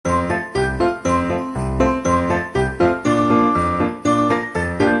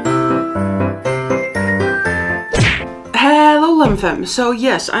femme. So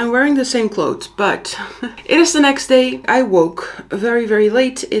yes, I'm wearing the same clothes, but it is the next day. I woke very, very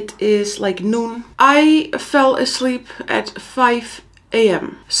late. It is like noon. I fell asleep at 5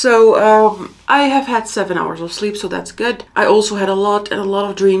 a.m. So I have had 7 hours of sleep, so that's good. I also had a lot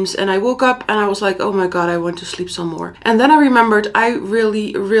of dreams, and I woke up and I was like, oh my god, I want to sleep some more. And then I remembered I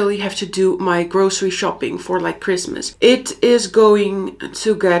really have to do my grocery shopping for like Christmas. It is going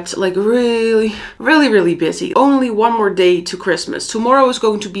to get like really busy. Only one more day to Christmas. Tomorrow is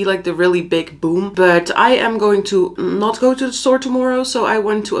going to be like the really big boom, but I am going to not go to the store tomorrow, so I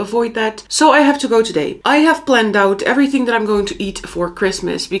want to avoid that. So I have to go today. I have planned out everything that I'm going to eat for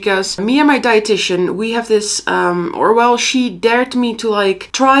Christmas, because me and my dietitian, we have this she dared me to like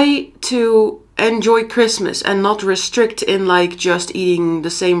try to enjoy Christmas and not restrict in like just eating the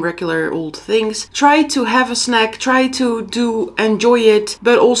same regular old things. Try to have a snack, try to enjoy it,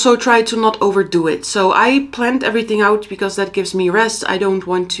 but also try to not overdo it. So I planned everything out because that gives me rest. I don't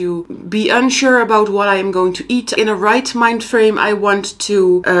want to be unsure about what I am going to eat. In a right mind frame, I want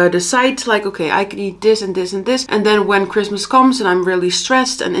to decide like, okay, I can eat this and this and this. And then when Christmas comes and I'm really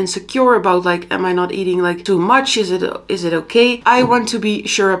stressed and insecure about like, am I not eating like too much? Is it okay? I want to be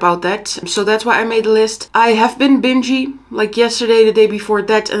sure about that. So that's why I made a list. I have been bingey like yesterday, the day before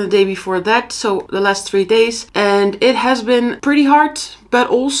that, and the day before that, so the last 3 days, and it has been pretty hard. But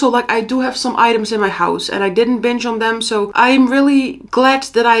also like I do have some items in my house and I didn't binge on them, so I'm really glad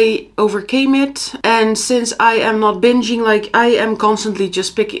that I overcame it. And since I am not binging, like I am constantly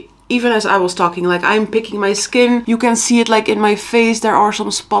just picking. Even as I was talking, like I'm picking my skin. You can see it like in my face. There are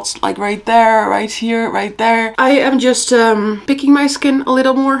some spots like right there, right here, right there. I am just picking my skin a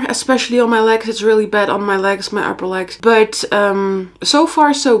little more, especially on my legs. It's really bad on my legs, my upper legs. But so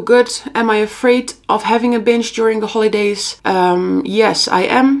far so good. Am I afraid of having a binge during the holidays? Yes, I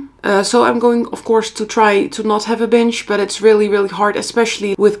am. So I'm going, of course, to try to not have a binge, but it's really hard,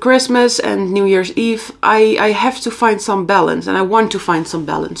 especially with Christmas and New Year's Eve. I have to find some balance, and I want to find some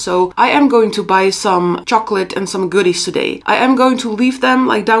balance. So I am going to buy some chocolate and some goodies today. I am going to leave them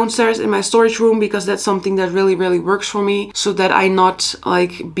like downstairs in my storage room, because that's something that really works for me, so that I not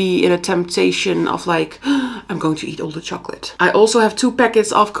like be in a temptation of like, I'm going to eat all the chocolate. I also have 2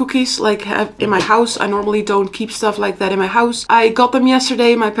 packets of cookies like in my house. I normally don't keep stuff like that in my house. I got them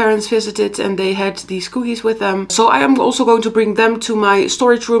yesterday. My parents visited and they had these cookies with them. So I am also going to bring them to my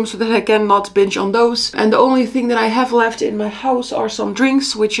storage room so that I can not binge on those. And the only thing that I have left in my house are some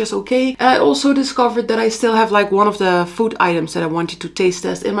drinks, which is okay. And I also discovered that I still have like one of the food items that I wanted to taste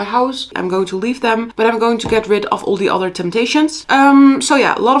test in my house. I'm going to leave them, but I'm going to get rid of all the other temptations. So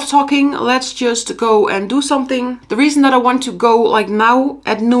yeah, a lot of talking. Let's just go and do something. The reason that I want to go like now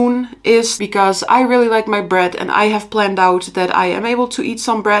at noon is because I really like my bread, and I have planned out that I am able to eat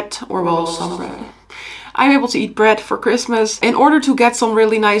some bread, or well, some bread. I'm able to eat bread for Christmas. In order to get some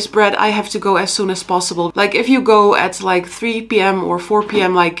really nice bread, I have to go as soon as possible. Like if you go at like 3 p.m. or 4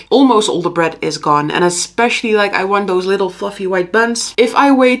 p.m, like almost all the bread is gone. And especially like I want those little fluffy white buns. If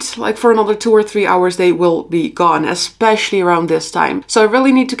I wait like for another 2 or 3 hours, they will be gone, especially around this time. So I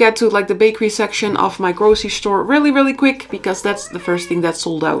really need to get to like the bakery section of my grocery store really quick, because that's the first thing that's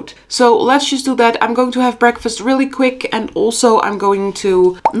sold out. So let's just do that. I'm going to have breakfast really quick, and also I'm going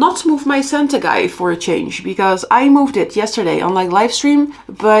to not move my Santa guy for a change, because I moved it yesterday on like live stream,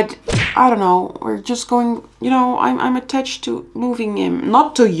 but I don't know, we're just going, you know, I'm attached to moving him.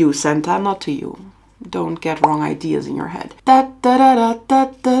 Not to you, Santa, not to you. Don't get wrong ideas in your head. That's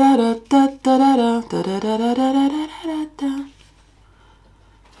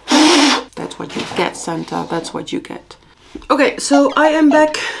what you get, Santa, that's what you get. Okay, so I am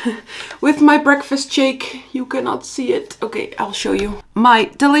back with my breakfast shake. You cannot see it. Okay, I'll show you.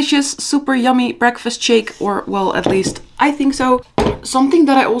 My delicious, super yummy breakfast shake, or well, at least I think so. Something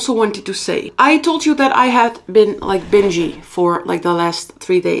that I also wanted to say. I told you that I had been like bingey for like the last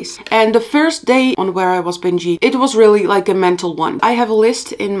 3 days. And the first day on where I was bingey, it was really like a mental one. I have a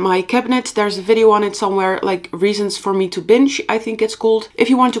list in my cabinet. There's a video on it somewhere, like reasons for me to binge, I think it's called.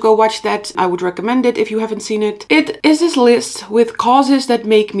 If you want to go watch that, I would recommend it if you haven't seen it. It is this list with causes that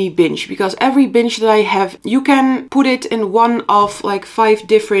make me binge, because every binge that I have, you can put it in one of like 5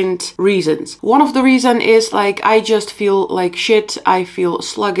 different reasons. One of the reason is like I just feel like shit. I feel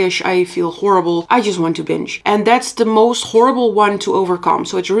sluggish, I feel horrible, I just want to binge. And that's the most horrible one to overcome.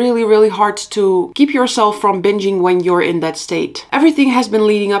 So it's really hard to keep yourself from binging when you're in that state. Everything has been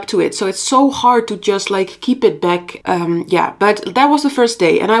leading up to it, so it's so hard to just like keep it back. Yeah, but that was the first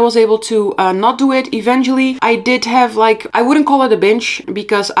day and I was able to not do it. Eventually I did have like, I wouldn't call it a binge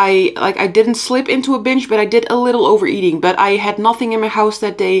because I didn't slip into a binge, but I did a little overeating, but I had nothing anything in my house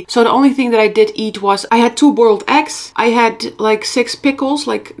that day. So the only thing that I did eat was I had 2 boiled eggs. I had like 6 pickles,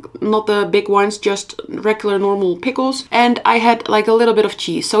 like not the big ones, just regular normal pickles. And I had like a little bit of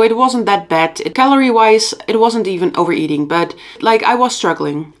cheese. So it wasn't that bad. Calorie wise, it wasn't even overeating, but like I was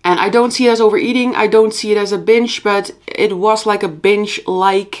struggling. And I don't see it as overeating. I don't see it as a binge, but it was like a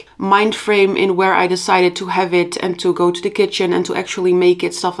binge-like mind frame in where I decided to have it and to go to the kitchen and to actually make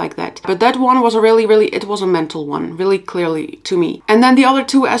it, stuff like that. But that one was a really, it was a mental one, really clearly to me. And then the other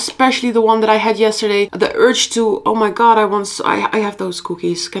 2, especially the one that I had yesterday, the urge to, oh my god, I have those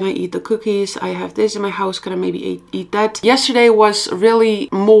cookies. Can I eat the cookies? I have this in my house. Can I maybe eat that? Yesterday was really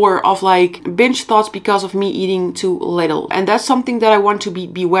more of like binge thoughts because of me eating too little. And that's something that I want to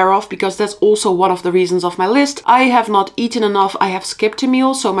be aware of, because that's also one of the reasons of my list. I have not eaten enough. I have skipped a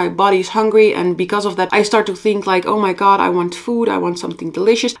meal, so my body's hungry, and because of that I start to think like, oh my god, I want food, I want something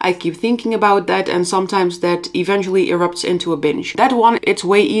delicious. I keep thinking about that, and sometimes that eventually erupts into a binge. That one, it's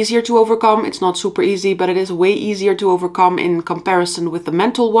way easier to overcome. It's not super easy, but it is way easier to overcome in comparison with the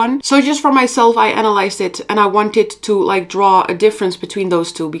mental one. So just for myself, I analyzed it and I wanted to like draw a difference between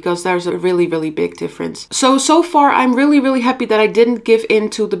those 2, because there's a really big difference. So far I'm really happy that I didn't give in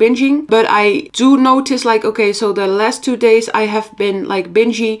to the binging, but I do notice like, okay, so the last 2 days I have been like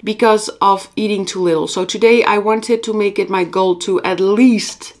bingy because of eating too little. So today I wanted to make it my goal to at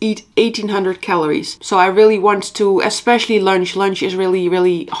least eat 1800 calories. So I really want to, especially lunch. Lunch is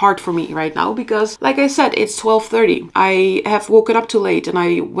really hard for me right now, because like I said, it's 12:30. I have woken up too late and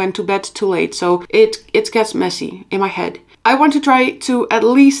I went to bed too late. So it gets messy in my head. I want to try to at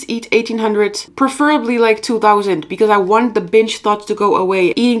least eat 1800, preferably like 2000, because I want the binge thoughts to go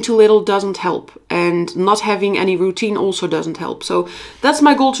away. Eating too little doesn't help, and not having any routine also doesn't help. So that's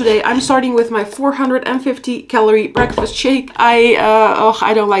my goal today. I'm starting with my 450 calorie breakfast shake.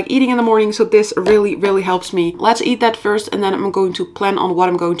 I don't like eating in the morning, so this really helps me. Let's eat that first, and then I'm going to plan on what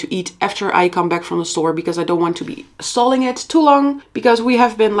I'm going to eat after I come back from the store, because I don't want to be stalling it too long, because we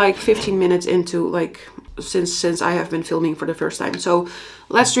have been like 15 minutes into like since I have been filming for the first time. So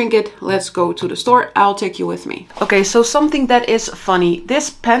let's drink it, let's go to the store. I'll take you with me. Okay, so something that is funny. This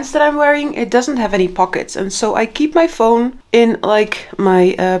pants that I'm wearing, it doesn't have any pockets, and so I keep my phone in like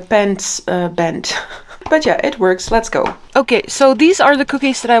my pants band. But yeah, it works. Let's go. Okay, so these are the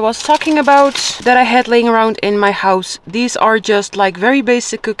cookies that I was talking about that I had laying around in my house. These are just like very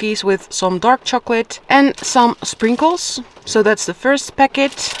basic cookies with some dark chocolate and some sprinkles. So that's the first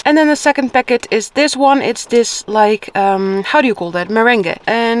packet. And then the second packet is this one. It's this like, how do you call that? Meringue.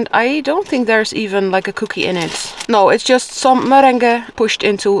 And I don't think there's even like a cookie in it. No, it's just some meringue pushed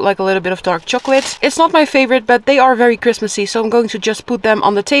into like a little bit of dark chocolate. It's not my favorite, but they are very Christmassy. So I'm going to just put them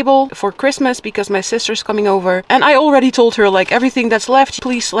on the table for Christmas because my sister's coming over. And I already told her like everything that's left,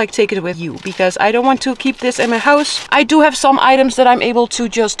 please like take it with you, because I don't want to keep this in my house. I do have some items that I'm able to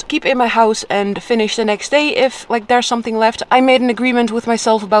just keep in my house and finish the next day if like there's something left. I made an agreement with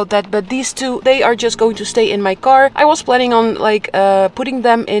myself about that, but these two, they are just going to stay in my car. I was planning on like putting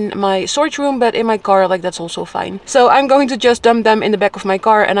them in my storage room, but in my car, like that's also fine. So I'm going to just dump them in the back of my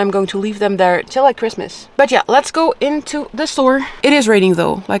car and I'm going to leave them there till like Christmas. But yeah, let's go into the store. It is raining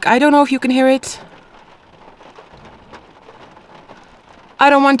though. Like, I don't know if you can hear it. I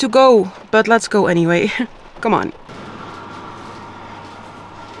don't want to go, but let's go anyway. Come on.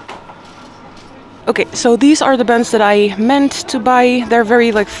 Okay, so these are the buns that I meant to buy. They're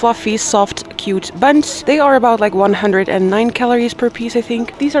very like fluffy, soft, cute buns. They are about like 109 calories per piece, I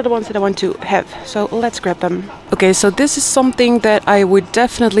think. These are the ones that I want to have, so let's grab them. Okay, so this is something that I would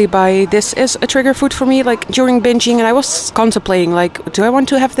definitely buy. This is a trigger food for me, like during binging, and I was contemplating like, do I want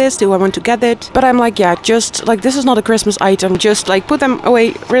to have this? Do I want to get it? But I'm like, yeah, just like, this is not a Christmas item. Just like put them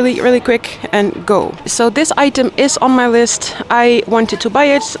away really quick and go. So this item is on my list. I wanted to buy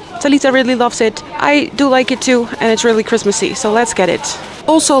it. Talita really loves it. I do like it too, and it's really Christmassy, so let's get it.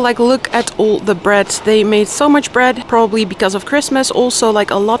 Also, like, look at all the bread. They made so much bread, probably because of Christmas. Also,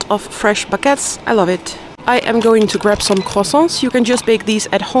 like, a lot of fresh baguettes. I love it. I am going to grab some croissants. You can just bake these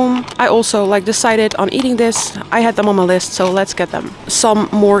at home. I also like decided on eating this. I had them on my list, so let's get them. Some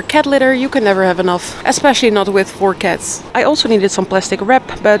more cat litter. You can never have enough, especially not with 4 cats. I also needed some plastic wrap,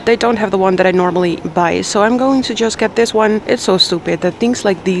 but they don't have the one that I normally buy, so I'm going to just get this one. It's so stupid that things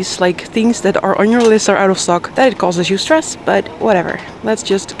like these, like things that are on your list are out of stock, that it causes you stress, but whatever. Let's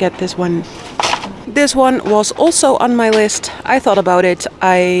just get this one. This one was also on my list. I thought about it.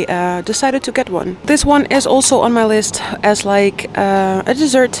 I decided to get one. This one is also on my list as like a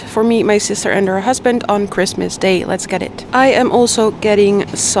dessert for me, my sister and her husband on Christmas Day. Let's get it. I am also getting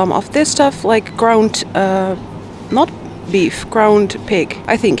some of this stuff, like ground, not beef, ground pig,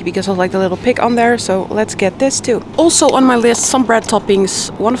 I think, because I like the little pig on there. So let's get this too. Also on my list, some bread toppings,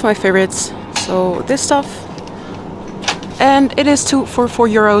 one of my favorites. So this stuff. And it is 2 for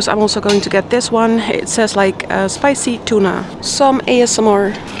 €4. I'm also going to get this one. It says like spicy tuna. Some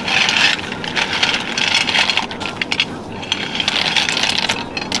ASMR.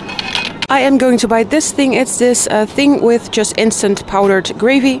 I am going to buy this thing. It's this thing with just instant powdered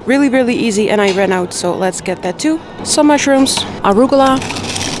gravy. Really, really easy, and I ran out, so let's get that too. Some mushrooms, arugula,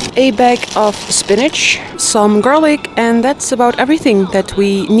 a bag of spinach, some garlic, and that's about everything that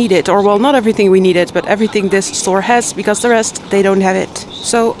we needed. Or well, not everything we needed, but everything this store has, because the rest, they don't have it.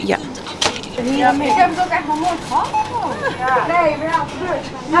 So, yeah.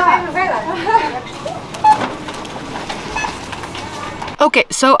 Okay,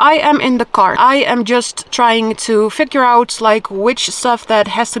 so I am in the car. I am just trying to figure out like which stuff that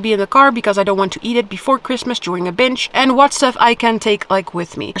has to be in the car because I don't want to eat it before Christmas during a binge, and what stuff I can take like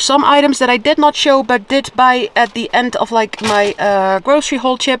with me. Some items that I did not show but did buy at the end of like my grocery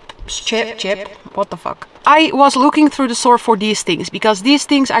haul chip. What the fuck? I was looking through the store for these things because these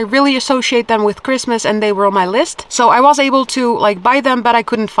things I really associate them with Christmas and they were on my list. So I was able to like buy them, but I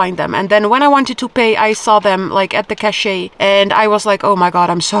couldn't find them. And then when I wanted to pay, I saw them like at the cachet and I was like, oh my god,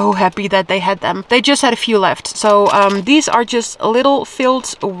 I'm so happy that they had them. They just had a few left. So these are just little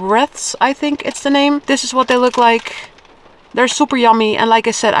filled wreaths, I think it's the name. This is what they look like. They're super yummy, and like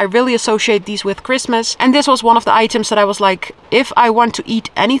I said, I really associate these with Christmas. And this was one of the items that I was like, if I want to eat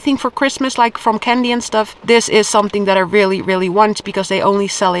anything for Christmas, like from candy and stuff, this is something that I really, really want because they only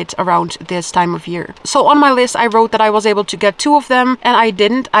sell it around this time of year. So on my list, I wrote that I was able to get 2 of them, and I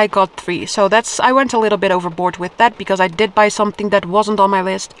didn't. I got 3. So I went a little bit overboard with that because I did buy something that wasn't on my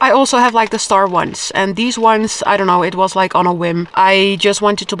list. I also have like the star ones, and these ones, I don't know, it was like on a whim. I just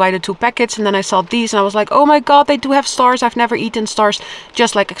wanted to buy the 2 packets, and then I saw these and I was like, oh my god, they do have stars. I've never eaten stars,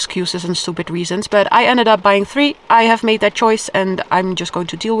 just like excuses and stupid reasons, but I ended up buying 3. I have made that choice and I'm just going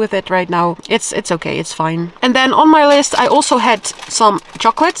to deal with it right now. It's okay, it's fine. And then on my list I also had some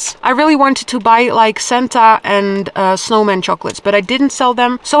chocolates. I really wanted to buy like Santa and snowman chocolates, but I didn't sell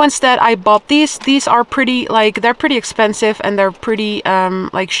them, so instead I bought these. These are pretty, like, they're pretty expensive and they're pretty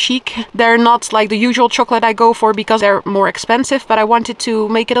like chic. They're not like the usual chocolate I go for because they're more expensive, but I wanted to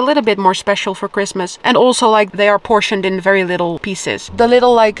make it a little bit more special for Christmas, and also like they are portioned in very little pieces. The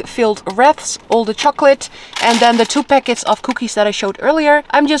little like filled wreaths, all the chocolate, and then the 2 packets of cookies that I showed earlier.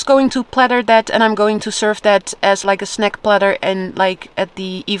 I'm just going to platter that and I'm going to serve that as like a snack platter and like at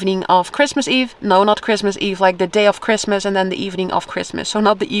the evening of Christmas Eve. No, not Christmas Eve, like the day of Christmas and then the evening of Christmas. So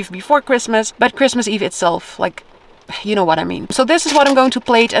not the eve before Christmas, but Christmas Eve itself, like, you know what I mean. So this is what I'm going to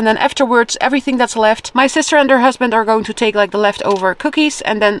plate, and then afterwards everything that's left, my sister and her husband are going to take like the leftover cookies,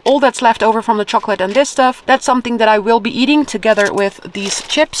 and then all that's left over from the chocolate and this stuff, that's something that I will be eating together with these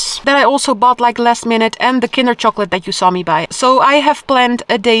chips that I also bought like last minute, and the Kinder chocolate that you saw me buy. So I have planned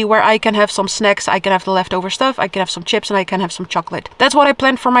a day where I can have some snacks, I can have the leftover stuff, I can have some chips, and I can have some chocolate. That's what I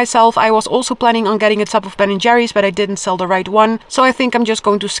planned for myself. I was also planning on getting a tub of Ben & Jerry's, but I didn't sell the right one, so I think I'm just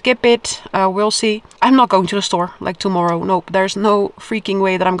going to skip it. We'll see. I'm not going to the store like tomorrow. Nope, there's no freaking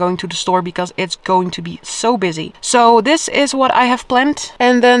way that I'm going to the store because it's going to be so busy. So this is what I have planned,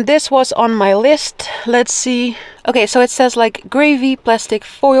 and then this was on my list. Let's see. Okay, so it says like gravy, plastic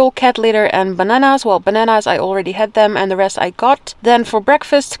foil, cat litter, and bananas. Well, bananas, I already had them, and the rest I got. Then for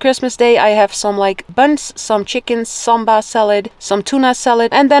breakfast, Christmas Day, I have some like buns, some chicken samba salad, some tuna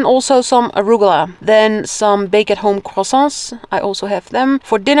salad, and then also some arugula. Then some bake-at-home croissants, I also have them.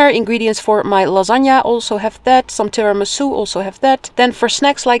 For dinner, ingredients for my lasagna, also have that. Some tiramisu, also have that. Then for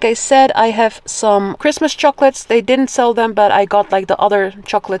snacks, like I said, I have some Christmas chocolates. They didn't sell them, but I got like the other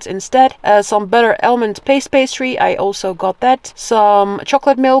chocolates instead. Some butter almond paste pastry, I also got that. Some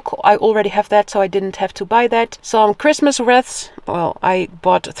chocolate milk, I already have that, so I didn't have to buy that. Some Christmas wreaths, well, I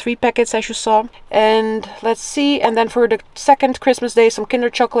bought 3 packets as you saw. And let's see, and then for the second Christmas Day, some Kinder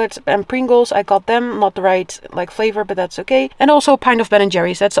chocolate and Pringles, I got them. Not the right like flavor, but that's okay. And also a pint of Ben &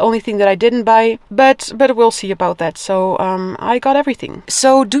 Jerry's. That's the only thing that I didn't buy, but we'll see about that. So I got everything.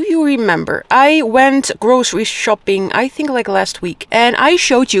 So do you remember, I went grocery shopping, I think like last week, and I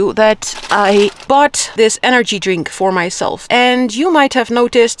showed you that I bought this energy drink for myself, and you might have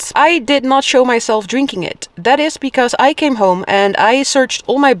noticed I did not show myself drinking it. That is because I came home and I searched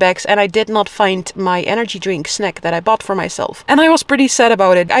all my bags and I did not find my energy drink snack that I bought for myself. And I was pretty sad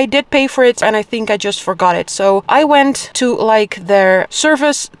about it. I did pay for it and I think I just forgot it. So I went to like their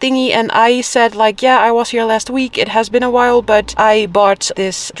service thingy and I said like, yeah, I was here last week. It has been a while, but I bought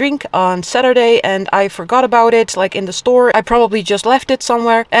this drink on Saturday and I forgot about it like in the store. I probably just left it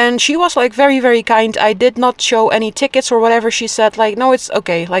somewhere. And she was like very, very kind. I did not show any tickets or whatever. She said like, no, it's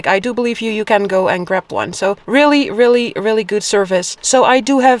okay. Like, I do believe you. You can go and grab one. So really, really, really good service. So I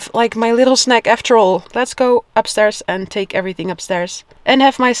do have like my little snack after all. Let's go upstairs and take everything upstairs and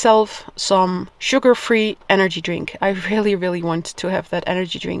have myself some sugar-free energy drink. I really, really want to have that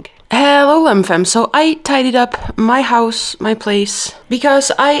energy drink. Hello Lemfam, so I tidied up my house, my place,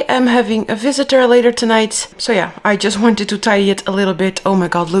 because I am having a visitor later tonight. So yeah, I just wanted to tidy it a little bit. Oh my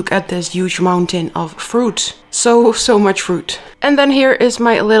god, look at this huge mountain of fruit. So much fruit. And then here is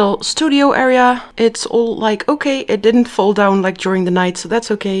my little studio area. It's all like okay, it didn't fall down like during the night, so that's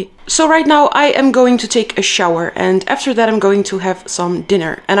okay. So right now I am going to take a shower and after that I'm going to have some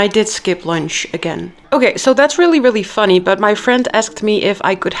dinner. And I did skip lunch again. Okay, so that's really, really funny, but my friend asked me if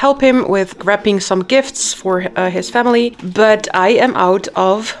I could help him with grabbing some gifts for his family, but I am out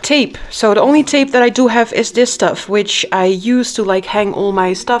of tape. So the only tape that I do have is this stuff, which I use to like hang all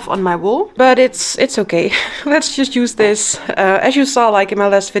my stuff on my wall, but it's okay. Let's just use this. As you saw like in my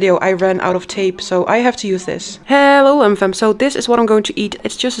last video, I ran out of tape, so I have to use this. Hello Lemfam, so this is what I'm going to eat.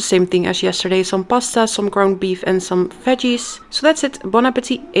 It's just the same thing as yesterday, some pasta, some ground beef and some veggies. So that's it, bon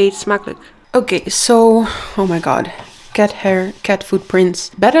appetit, eet smakelijk. Okay, so, oh my god, cat hair, cat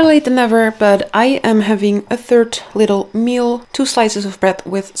footprints. Better late than never, but I am having a third little meal. 2 slices of bread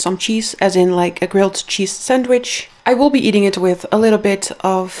with some cheese, as in like a grilled cheese sandwich. I will be eating it with a little bit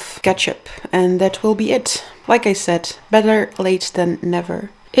of ketchup, and that will be it. Like I said, better late than never.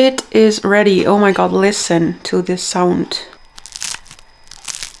 It is ready. Oh my god, listen to this sound.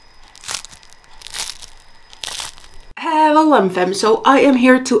 Hello Lemfam, so I am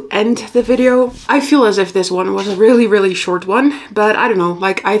here to end the video. I feel as if this one was a really, really short one, but I don't know,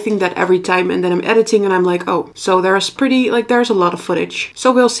 like I think that every time and then I'm editing and I'm like, oh, so there's a lot of footage.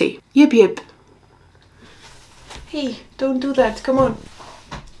 So we'll see. Yip yip. Hey, don't do that, come on.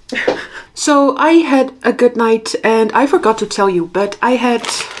 So I had a good night and I forgot to tell you, but I had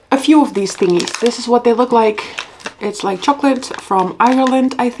a few of these thingies. This is what they look like. It's like chocolate from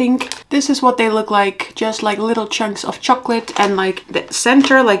Ireland, I think. This is what they look like, just like little chunks of chocolate and like the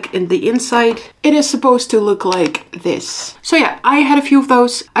center, like in the inside. It is supposed to look like this. So yeah, I had a few of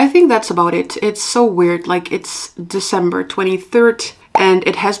those. I think that's about it. It's so weird, like it's December 23rd. And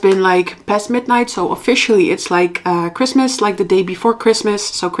it has been like past midnight, so officially it's like Christmas, like the day before Christmas.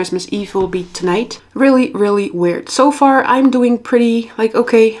 So Christmas Eve will be tonight. Really, really weird. So far I'm doing pretty like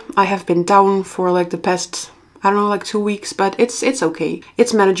okay. I have been down for like the past, I don't know, like 2 weeks, but it's okay.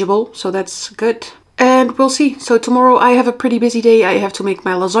 It's manageable, so that's good. And we'll see. So tomorrow I have a pretty busy day. I have to make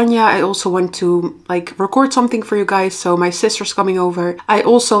my lasagna. I also want to like record something for you guys. So my sister's coming over. I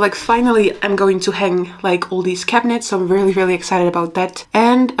also like finally I'm going to hang like all these cabinets. So I'm really, really excited about that.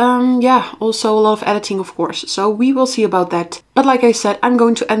 And yeah, also a lot of editing, of course. So we will see about that. But like I said, I'm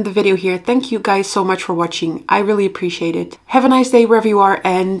going to end the video here. Thank you guys so much for watching. I really appreciate it. Have a nice day wherever you are.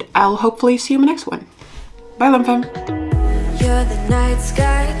 And I'll hopefully see you in the next one. Bye, Lemfam. You're the night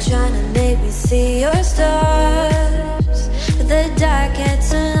sky trying to make me see your stars.